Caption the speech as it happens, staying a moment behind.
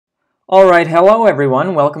Alright, hello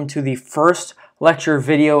everyone. Welcome to the first lecture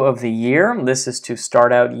video of the year. This is to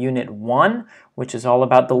start out Unit 1, which is all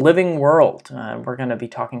about the living world. We're going to be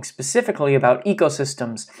talking specifically about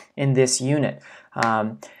ecosystems in this unit.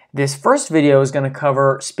 This first video is going to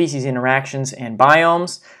cover species interactions and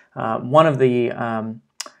biomes. One of the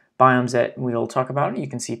biomes that we'll talk about, you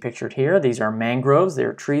can see pictured here. These are mangroves.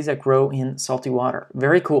 They're trees that grow in salty water.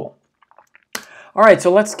 Very cool. Alright,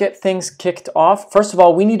 so let's get things kicked off. First of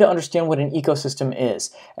all, we need to understand what an ecosystem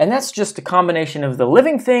is. And that's just a combination of the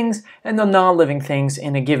living things and the non-living things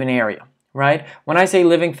in a given area, right? When I say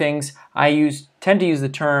living things, I tend to use the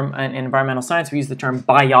term, in environmental science, we use the term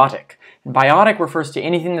biotic. And biotic refers to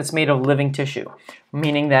anything that's made of living tissue,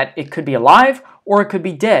 meaning that it could be alive or it could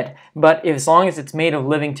be dead, but as long as it's made of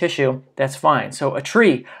living tissue, that's fine. So a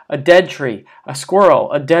tree, a dead tree, a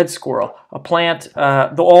squirrel, a dead squirrel, a plant,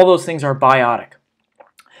 all those things are biotic.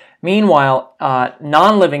 Meanwhile,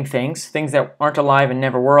 non-living things, things that aren't alive and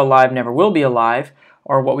never were alive, never will be alive,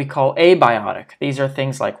 are what we call abiotic. These are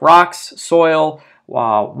things like rocks, soil,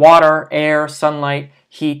 water, air, sunlight,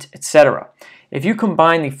 heat, etc. If you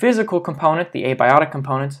combine the physical component, the abiotic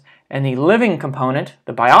components, and the living component,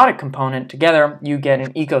 the biotic component, together, you get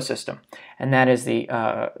an ecosystem. And that is the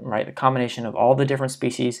combination of all the different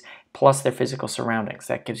species plus their physical surroundings.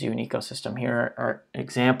 That gives you an ecosystem. Here are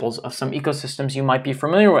examples of some ecosystems you might be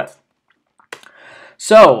familiar with.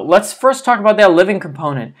 So let's first talk about that living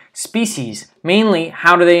component. Species, mainly,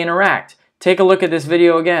 how do they interact? Take a look at this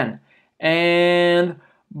video again. And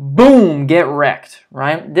boom, get wrecked,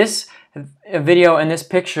 right? This video and this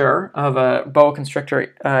picture of a boa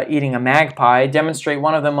constrictor eating a magpie demonstrate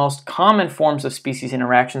one of the most common forms of species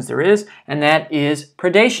interactions there is, and that is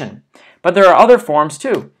predation. But there are other forms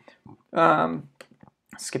too.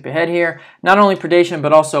 Skip ahead here. Not only predation,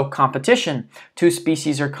 but also competition. Two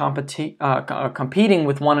species are competing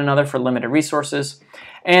with one another for limited resources.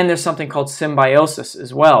 And there's something called symbiosis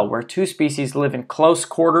as well, where two species live in close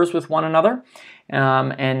quarters with one another.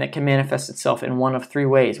 And it can manifest itself in one of three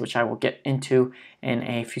ways, which I will get into in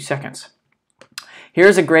a few seconds.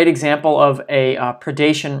 Here's a great example of a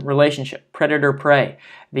predation relationship, predator-prey.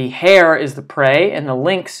 The hare is the prey, and the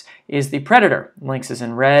lynx is the predator. Lynx is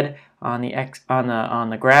in red on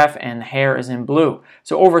the graph, and the hare is in blue.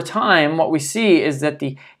 So over time, what we see is that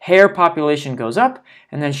the hare population goes up,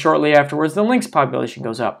 and then shortly afterwards, the lynx population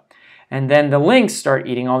goes up. And then the lynx start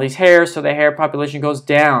eating all these hares, so the hare population goes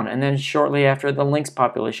down. And then shortly after, the lynx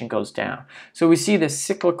population goes down. So we see the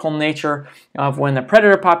cyclical nature of when the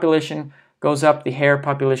predator population goes up, the hare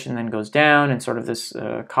population then goes down, and sort of this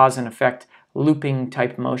cause and effect looping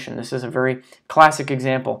type motion. This is a very classic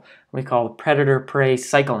example we call predator-prey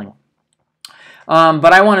cycling.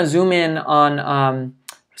 But I want to zoom in on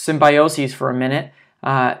symbioses for a minute.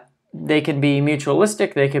 They can be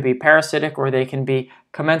mutualistic, they can be parasitic, or they can be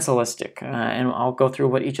commensalistic. And I'll go through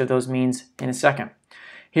what each of those means in a second.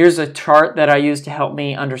 Here's a chart that I use to help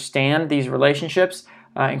me understand these relationships,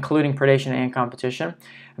 including predation and competition.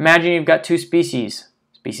 Imagine you've got two species,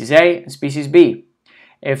 species A and species B.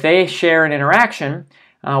 If they share an interaction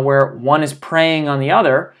where one is preying on the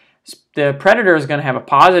other, the predator is going to have a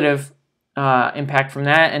positive impact from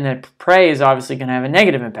that, and the prey is obviously going to have a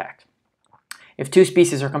negative impact. If two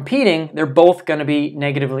species are competing, they're both going to be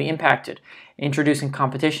negatively impacted. Introducing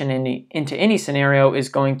competition into any scenario is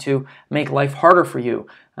going to make life harder for you.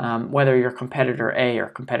 Whether you're competitor A or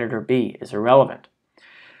competitor B is irrelevant.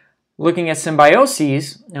 Looking at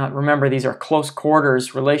symbioses, remember these are close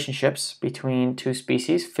quarters relationships between two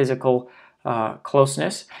species, physical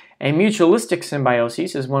closeness. A mutualistic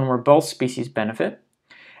symbiosis is one where both species benefit.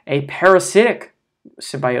 A parasitic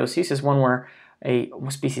symbiosis is one where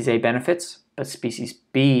species A benefits, but species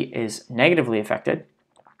B is negatively affected.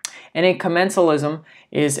 And a commensalism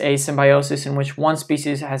is a symbiosis in which one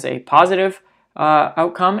species has a positive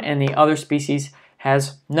outcome and the other species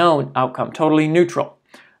has no outcome, totally neutral.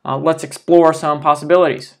 Let's explore some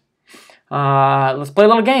possibilities. Let's play a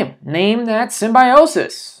little game. Name that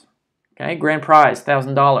symbiosis. Okay, grand prize,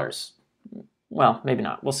 $1,000. Well, maybe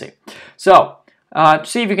not. We'll see. So,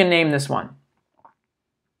 see if you can name this one.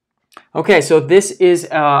 Okay, so this is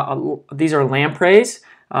these are lampreys.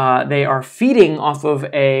 They are feeding off of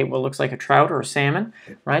what looks like a trout or a salmon,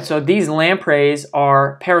 right? So these lampreys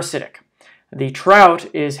are parasitic. The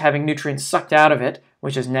trout is having nutrients sucked out of it,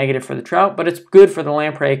 which is negative for the trout, but it's good for the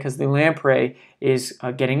lamprey because the lamprey is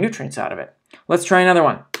getting nutrients out of it. Let's try another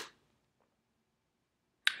one.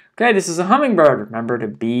 Okay, this is a hummingbird. Remember to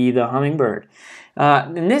be the hummingbird.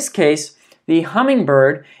 In this case, the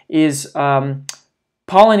hummingbird is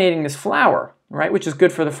pollinating this flower, right, which is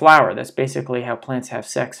good for the flower. That's basically how plants have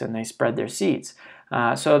sex and they spread their seeds.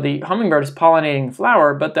 So the hummingbird is pollinating the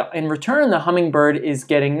flower, but in return, the hummingbird is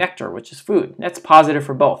getting nectar, which is food. That's positive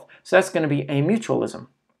for both. So that's going to be a mutualism.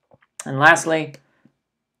 And lastly,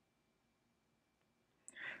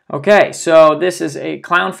 okay, so this is a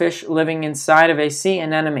clownfish living inside of a sea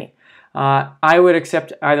anemone. I would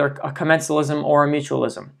accept either a commensalism or a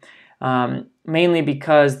mutualism, mainly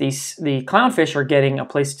because the clownfish are getting a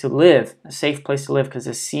place to live, a safe place to live, because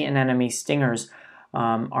the sea anemone stingers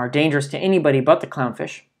are dangerous to anybody but the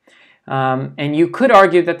clownfish. And you could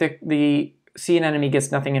argue that the sea anemone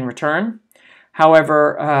gets nothing in return.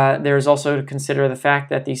 However, there's also to consider the fact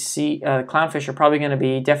that the clownfish are probably going to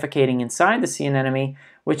be defecating inside the sea anemone,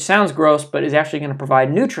 which sounds gross, but is actually going to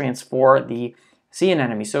provide nutrients for the sea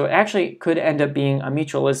anemone. So it actually could end up being a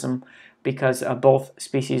mutualism because both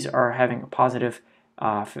species are having a positive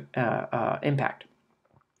impact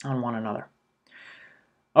on one another.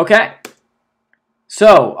 Okay,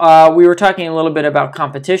 so we were talking a little bit about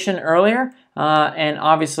competition earlier, and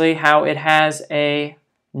obviously how it has a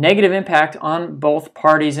negative impact on both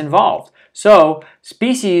parties involved. So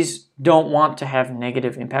species don't want to have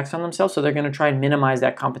negative impacts on themselves, so they're going to try and minimize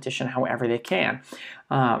that competition however they can,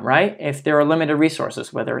 right? If there are limited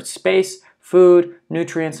resources, whether it's space, food,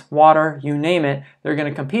 nutrients, water, you name it, they're going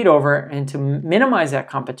to compete over, and to minimize that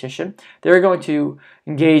competition, they're going to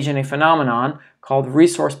engage in a phenomenon called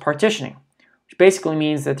resource partitioning, which basically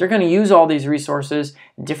means that they're going to use all these resources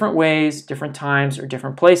in different ways, different times, or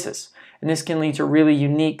different places. And this can lead to really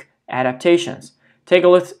unique adaptations. Take a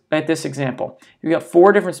look at this example. You've got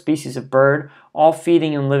 4 different species of bird, all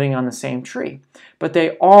feeding and living on the same tree. But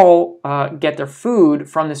they all get their food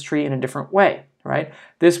from this tree in a different way, right?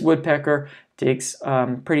 This woodpecker digs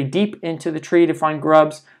pretty deep into the tree to find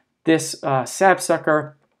grubs. This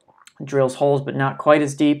sapsucker drills holes, but not quite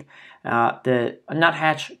as deep. The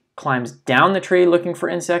nuthatch climbs down the tree looking for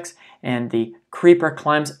insects, and the creeper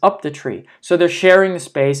climbs up the tree. So they're sharing the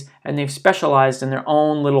space, and they've specialized in their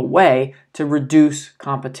own little way to reduce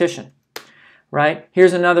competition, right?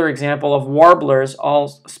 Here's another example of warblers all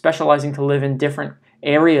specializing to live in different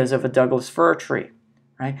areas of a Douglas fir tree,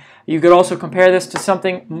 right? You could also compare this to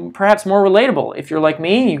something perhaps more relatable. If you're like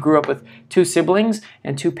me, you grew up with 2 siblings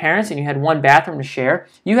and 2 parents, and you had 1 bathroom to share,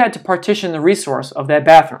 you had to partition the resource of that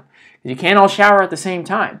bathroom. You can't all shower at the same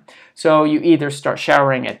time. So you either start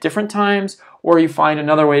showering at different times, or you find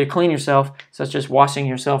another way to clean yourself, such as washing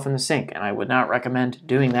yourself in the sink. And I would not recommend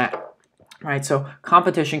doing that. Right? So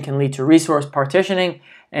competition can lead to resource partitioning,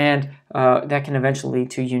 and that can eventually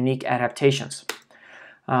lead to unique adaptations.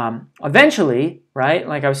 Eventually, right,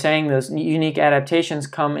 like I was saying, those unique adaptations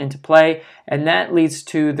come into play, and that leads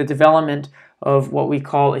to the development of what we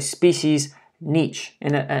call a species niche.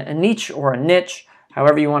 And a niche or a niche,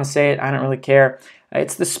 however you want to say it, I don't really care.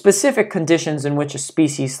 It's the specific conditions in which a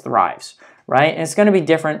species thrives, right? And it's going to be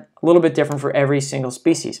different, a little bit different for every single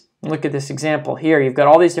species. Look at this example here. You've got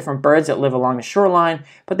all these different birds that live along the shoreline,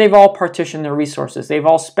 but they've all partitioned their resources. They've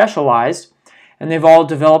all specialized, and they've all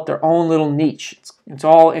developed their own little niche. It's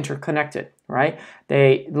all interconnected, right?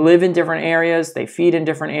 They live in different areas, they feed in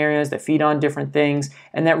different areas, they feed on different things,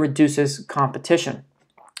 and that reduces competition.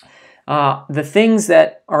 The things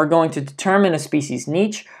that are going to determine a species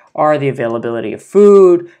niche are the availability of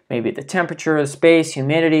food, maybe the temperature, the space,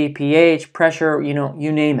 humidity, pH, pressure,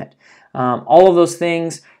 you name it. All of those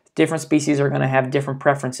things, different species are going to have different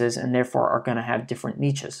preferences and therefore are going to have different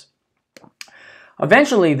niches.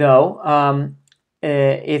 Eventually, though,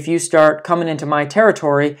 if you start coming into my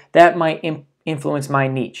territory, that might influence my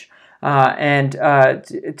niche.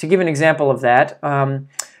 To give an example of that,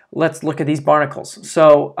 let's look at these barnacles.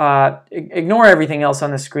 So ignore everything else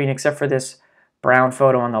on the screen except for this brown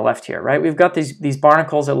photo on the left here, right? We've got these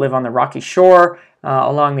barnacles that live on the rocky shore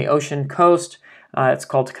along the ocean coast. It's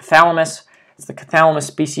called Cathalamus. It's the Cathalamus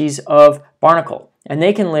species of barnacle. And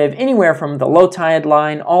they can live anywhere from the low tide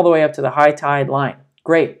line all the way up to the high tide line.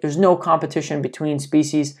 Great. There's no competition between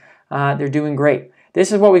species. They're doing great.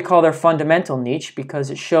 This is what we call their fundamental niche because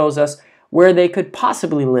it shows us where they could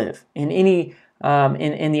possibly live in any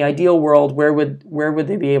in the ideal world. Where would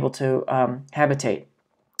they be able to habitate?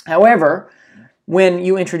 However, when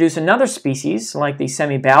you introduce another species like the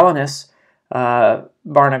semibalanus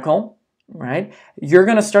barnacle, right, you're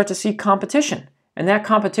going to start to see competition, and that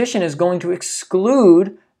competition is going to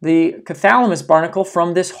exclude the Cathalamus barnacle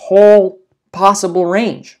from this whole possible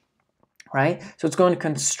range, right? So it's going to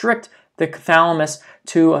constrict the Cathalamus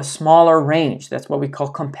to a smaller range. That's what we call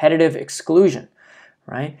competitive exclusion,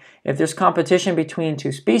 right? If there's competition between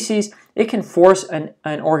 2 species, it can force an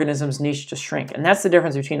organism's niche to shrink. And that's the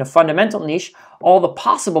difference between a fundamental niche, all the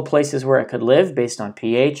possible places where it could live based on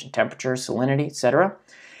pH and temperature, salinity, etc.,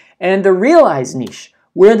 and the realized niche,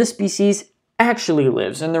 where the species actually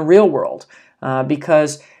lives in the real world,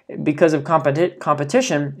 because of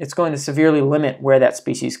competition, it's going to severely limit where that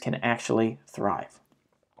species can actually thrive.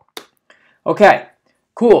 Okay,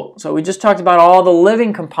 cool. So we just talked about all the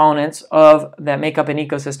living components that make up an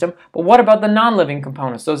ecosystem, but what about the non-living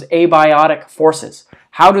components, those abiotic forces?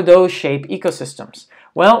 How do those shape ecosystems?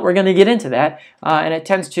 Well, we're going to get into that, and it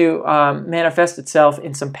tends to manifest itself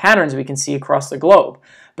in some patterns we can see across the globe.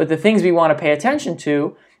 But the things we want to pay attention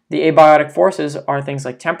to, the abiotic forces, are things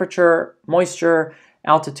like temperature, moisture,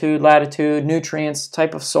 altitude, latitude, nutrients,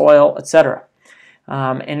 type of soil, etc.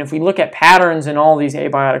 And if we look at patterns in all these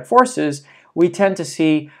abiotic forces, we tend to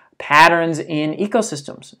see patterns in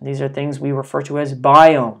ecosystems. These are things we refer to as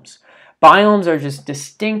biomes. Biomes are just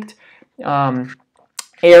distinct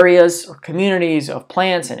areas or communities of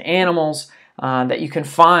plants and animals that you can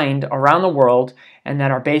find around the world and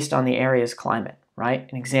that are based on the area's climate, right?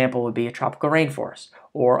 An example would be a tropical rainforest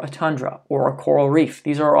or a tundra or a coral reef.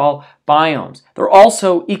 These are all biomes. They're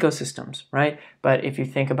also ecosystems, right? But if you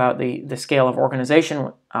think about the scale of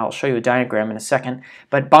organization, I'll show you a diagram in a second,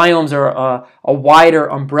 but biomes are a wider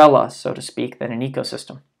umbrella, so to speak, than an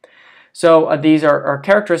ecosystem. So these are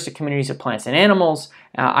characteristic communities of plants and animals.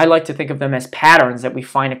 I like to think of them as patterns that we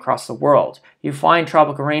find across the world. You find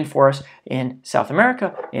tropical rainforests in South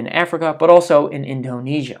America, in Africa, but also in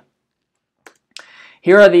Indonesia.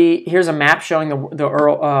 Here's a map showing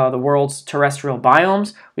the world's terrestrial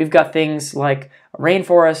biomes. We've got things like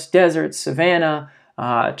rainforest, desert, savanna,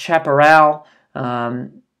 chaparral,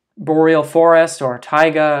 boreal forest or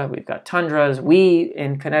taiga. We've got tundras. We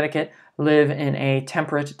in Connecticut live in a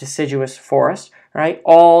temperate deciduous forest, right?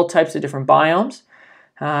 All types of different biomes.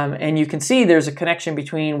 And you can see there's a connection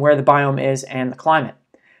between where the biome is and the climate,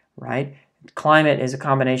 right? Climate is a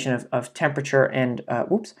combination of temperature and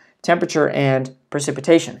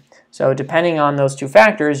precipitation. So depending on those two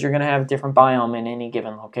factors, you're going to have a different biome in any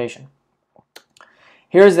given location.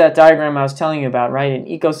 Here's that diagram I was telling you about, right? An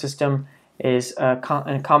ecosystem is a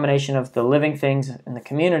combination of the living things in the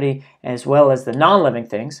community as well as the non-living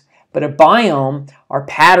things. But a biome are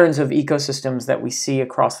patterns of ecosystems that we see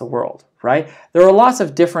across the world, right? There are lots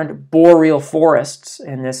of different boreal forests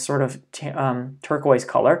in this sort of turquoise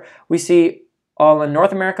color. We see all in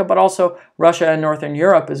North America, but also Russia and Northern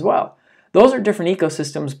Europe as well. Those are different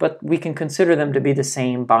ecosystems, but we can consider them to be the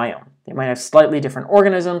same biome. They might have slightly different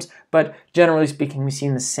organisms, but generally speaking, we see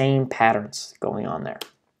the same patterns going on there.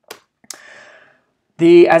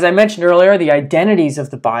 As I mentioned earlier, the identities of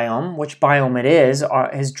the biome, which biome it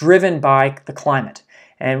is driven by the climate.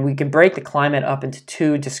 And we can break the climate up into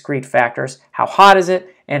two discrete factors. How hot is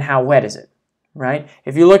it and how wet is it, right?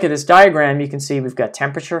 If you look at this diagram, you can see we've got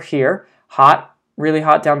temperature here, hot, really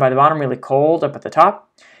hot down by the bottom, really cold up at the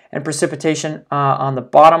top, and precipitation on the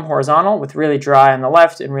bottom horizontal with really dry on the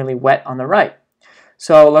left and really wet on the right.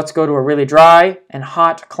 So let's go to a really dry and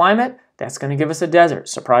hot climate. That's going to give us a desert.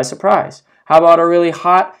 Surprise, surprise. How about a really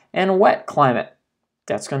hot and wet climate?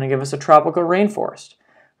 That's going to give us a tropical rainforest,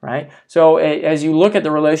 right? So as you look at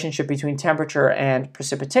the relationship between temperature and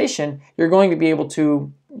precipitation, you're going to be able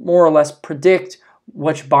to more or less predict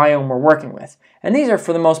which biome we're working with. And these are,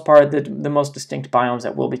 for the most part, the most distinct biomes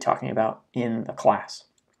that we'll be talking about in the class.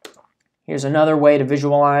 Here's another way to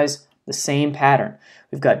visualize the same pattern.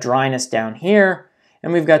 We've got dryness down here,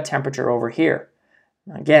 and we've got temperature over here.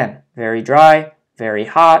 Again, very dry, very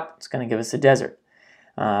hot, it's going to give us a desert.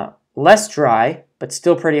 Less dry, but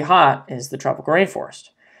still pretty hot, is the tropical rainforest.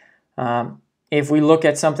 If we look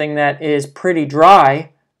at something that is pretty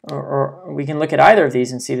dry, or we can look at either of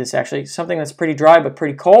these and see this actually, something that's pretty dry but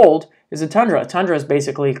pretty cold is a tundra. A tundra is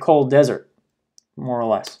basically a cold desert, more or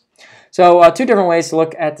less. So two different ways to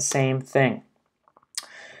look at the same thing.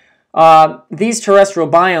 These terrestrial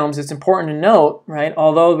biomes, it's important to note, right,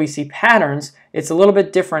 although we see patterns, it's a little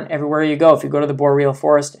bit different everywhere you go. If you go to the boreal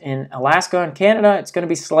forest in Alaska and Canada, it's going to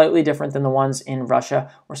be slightly different than the ones in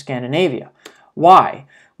Russia or Scandinavia. Why?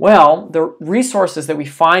 Well, the resources that we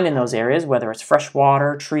find in those areas, whether it's fresh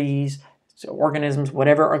water, trees, organisms,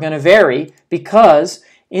 whatever, are going to vary because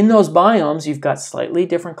in those biomes you've got slightly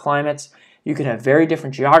different climates. You could have very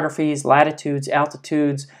different geographies, latitudes,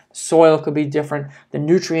 altitudes. Soil could be different. The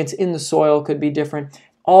nutrients in the soil could be different.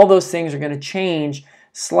 All those things are going to change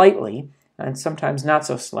slightly, and sometimes not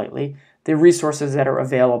so slightly, the resources that are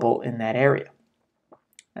available in that area.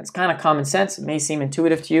 That's kind of common sense. It may seem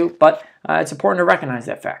intuitive to you, but it's important to recognize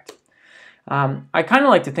that fact. I kind of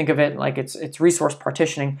like to think of it like it's resource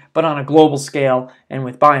partitioning, but on a global scale and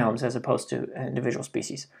with biomes as opposed to individual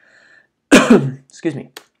species. Excuse me.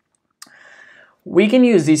 We can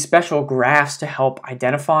use these special graphs to help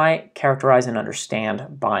identify, characterize, and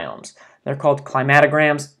understand biomes. They're called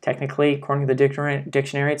climatograms. Technically, according to the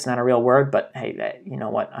dictionary, it's not a real word, but hey, you know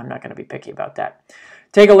what? I'm not going to be picky about that.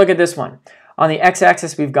 Take a look at this one. On the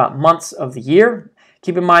x-axis, we've got months of the year.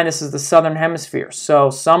 Keep in mind this is the southern hemisphere, so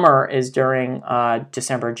summer is during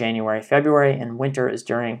December, January, February, and winter is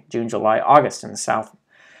during June, July, August in the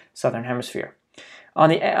southern hemisphere. On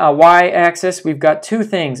the y-axis, we've got two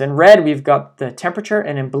things. In red, we've got the temperature,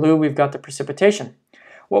 and in blue, we've got the precipitation.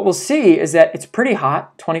 What we'll see is that it's pretty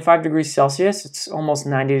hot, 25 degrees Celsius. It's almost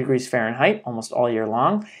 90 degrees Fahrenheit, almost all year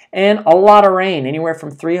long, and a lot of rain, anywhere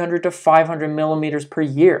from 300 to 500 millimeters per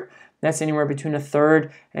year. That's anywhere between 1/3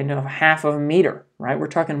 and 1/2 of a meter, right? We're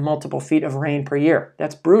talking multiple feet of rain per year.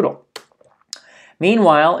 That's brutal.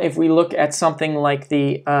 Meanwhile, if we look at something like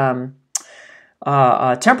the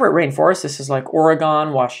temperate rainforest, this is like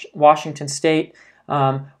Oregon, Washington State,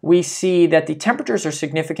 we see that the temperatures are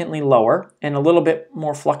significantly lower and a little bit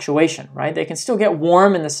more fluctuation, right? They can still get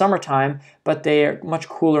warm in the summertime, but they are much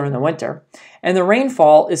cooler in the winter. And the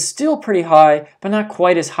rainfall is still pretty high, but not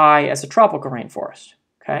quite as high as a tropical rainforest,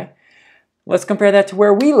 okay? Let's compare that to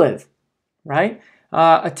where we live, right?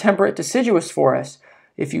 A temperate deciduous forest.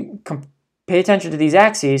 If you pay attention to these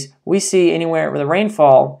axes, we see anywhere with the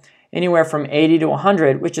rainfall anywhere from 80 to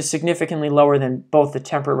 100, which is significantly lower than both the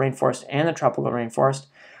temperate rainforest and the tropical rainforest,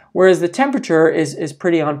 whereas the temperature is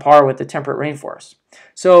pretty on par with the temperate rainforest.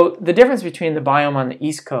 So the difference between the biome on the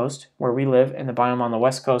East Coast, where we live, and the biome on the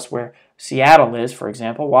West Coast, where Seattle is, for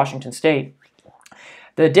example, Washington State,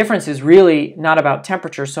 the difference is really not about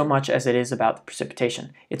temperature so much as it is about the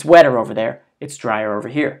precipitation. It's wetter over there, it's drier over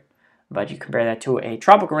here. But you compare that to a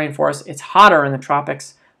tropical rainforest, it's hotter in the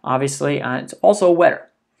tropics, obviously, it's also wetter.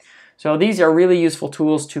 So these are really useful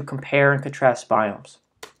tools to compare and contrast biomes.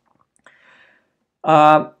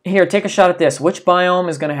 Here, take a shot at this. Which biome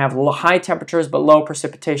is going to have high temperatures but low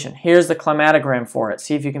precipitation? Here's the climatogram for it.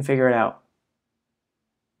 See if you can figure it out.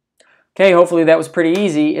 Okay, hopefully that was pretty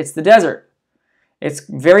easy. It's the desert. It's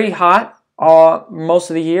very hot most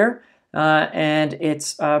of the year, and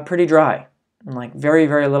it's pretty dry, and like very,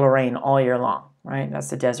 very little rain all year long, right? That's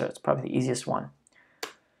the desert. It's probably the easiest one.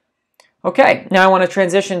 Okay, now I want to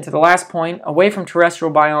transition to the last point, away from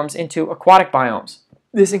terrestrial biomes into aquatic biomes.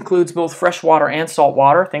 This includes both freshwater and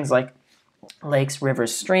saltwater, things like lakes,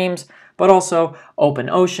 rivers, streams, but also open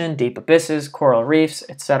ocean, deep abysses, coral reefs,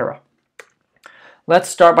 etc. Let's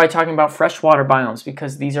start by talking about freshwater biomes,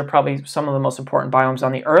 because these are probably some of the most important biomes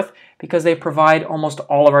on the Earth because they provide almost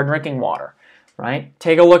all of our drinking water, right?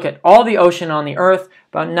 Take a look at all the ocean on the Earth.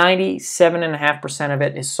 About 97.5% of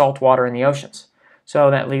it is salt water in the oceans. So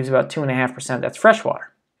that leaves about 2.5% that's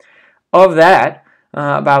freshwater. Of that,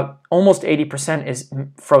 about almost 80% is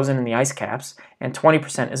frozen in the ice caps, and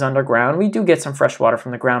 20% is underground. We do get some freshwater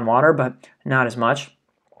from the groundwater, but not as much.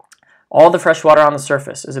 All the fresh water on the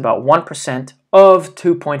surface is about 1% of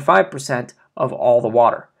 2.5% of all the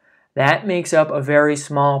water. That makes up a very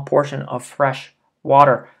small portion of fresh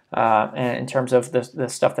water in terms of the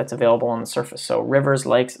stuff that's available on the surface. So rivers,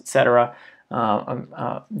 lakes, etc.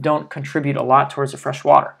 Don't contribute a lot towards the fresh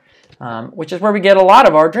water, which is where we get a lot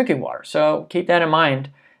of our drinking water. So keep that in mind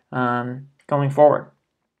going forward.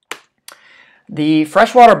 The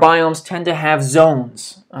freshwater biomes tend to have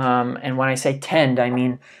zones, and when I say tend, I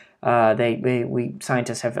mean we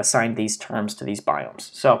scientists have assigned these terms to these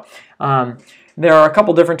biomes. So there are a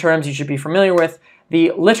couple different terms you should be familiar with.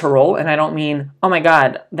 The littoral, and I don't mean, oh my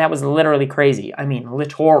God, that was literally crazy. I mean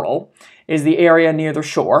littoral is the area near the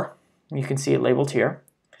shore. You can see it labeled here.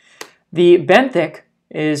 The benthic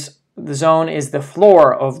is the zone is the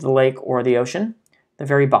floor of the lake or the ocean, the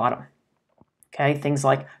very bottom. Okay, things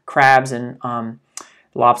like crabs and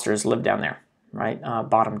lobsters live down there, right?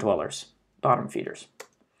 Bottom dwellers, bottom feeders.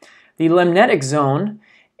 The limnetic zone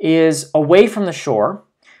is away from the shore,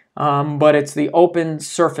 but it's the open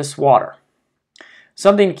surface water.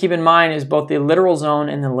 Something to keep in mind is both the littoral zone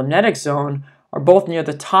and the limnetic zone are both near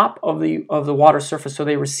the top of the water surface, so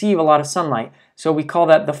they receive a lot of sunlight. So we call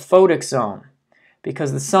that the photic zone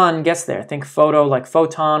because the sun gets there. Think photo like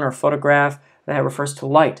photon or photograph. That refers to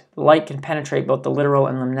light. The light can penetrate both the littoral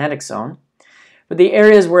and limnetic zone. But the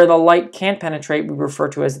areas where the light can't penetrate we refer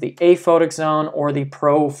to as the aphotic zone or the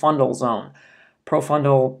profundal zone.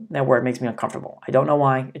 Profundal, that word makes me uncomfortable. I don't know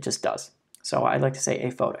why, it just does. So I'd like to say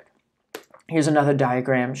aphotic. Here's another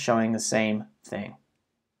diagram showing the same thing.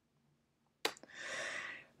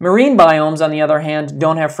 Marine biomes, on the other hand,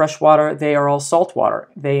 don't have fresh water. They are all saltwater.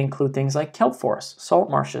 They include things like kelp forests, salt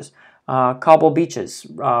marshes, cobble beaches,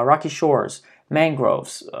 rocky shores,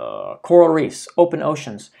 mangroves, coral reefs, open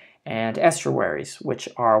oceans, and estuaries, which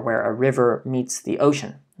are where a river meets the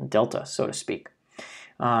ocean, delta, so to speak.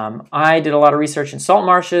 I did a lot of research in salt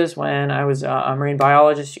marshes when I was a marine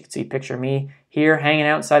biologist. You can see a picture of me here hanging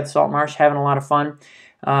out inside the salt marsh, having a lot of fun.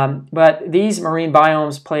 But these marine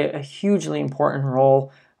biomes play a hugely important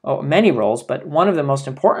role, many roles, but one of the most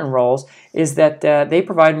important roles is that they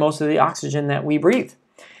provide most of the oxygen that we breathe.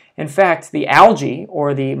 In fact, the algae,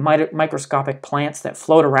 or the microscopic plants that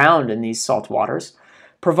float around in these salt waters,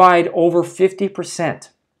 provide over 50%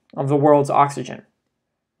 of the world's oxygen,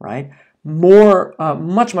 right? More,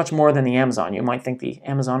 much more than the Amazon. You might think the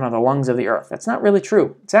Amazon are the lungs of the earth. That's not really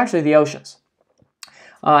true. It's actually the oceans.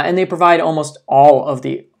 And they provide almost all of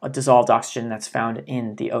the dissolved oxygen that's found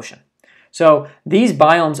in the ocean. So these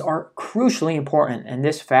biomes are crucially important, and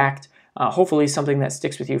this fact hopefully is something that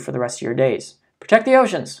sticks with you for the rest of your days. Protect the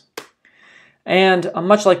oceans. And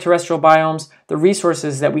much like terrestrial biomes, the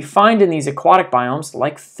resources that we find in these aquatic biomes,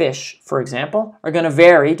 like fish, for example, are going to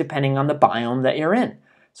vary depending on the biome that you're in.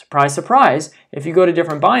 Surprise, surprise, if you go to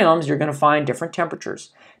different biomes, you're going to find different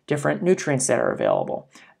temperatures, different nutrients that are available,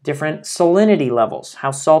 different salinity levels,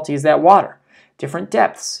 how salty is that water, different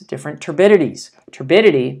depths, different turbidities.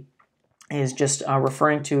 Turbidity is just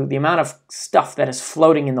referring to the amount of stuff that is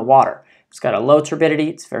floating in the water. If it's got a low turbidity,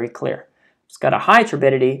 it's very clear. If it's got a high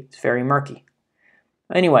turbidity, it's very murky.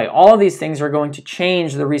 Anyway, all of these things are going to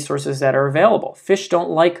change the resources that are available. Fish don't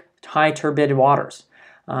like high turbid waters.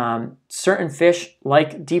 Certain fish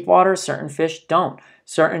like deep water, certain fish don't.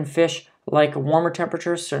 Certain fish like warmer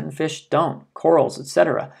temperatures, certain fish don't. Corals,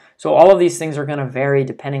 etc. So all of these things are going to vary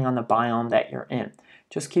depending on the biome that you're in.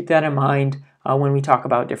 Just keep that in mind when we talk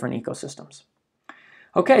about different ecosystems.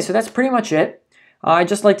 Okay, so that's pretty much it. I'd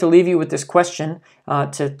just like to leave you with this question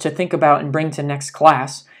to think about and bring to next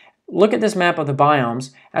class. Look at this map of the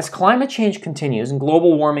biomes. As climate change continues and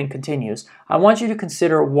global warming continues, I want you to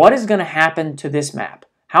consider what is going to happen to this map.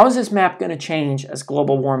 How is this map going to change as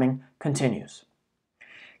global warming continues?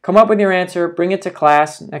 Come up with your answer, bring it to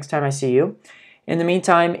class next time I see you. In the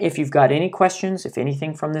meantime, if you've got any questions, if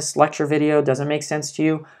anything from this lecture video doesn't make sense to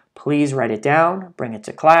you, please write it down, bring it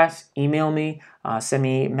to class, email me, send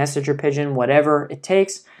me messenger pigeon, whatever it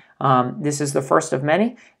takes. This is the first of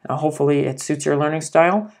many. Hopefully it suits your learning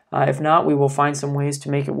style. If not, we will find some ways to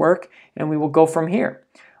make it work, and we will go from here.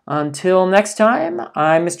 Until next time,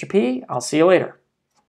 I'm Mr. P. I'll see you later.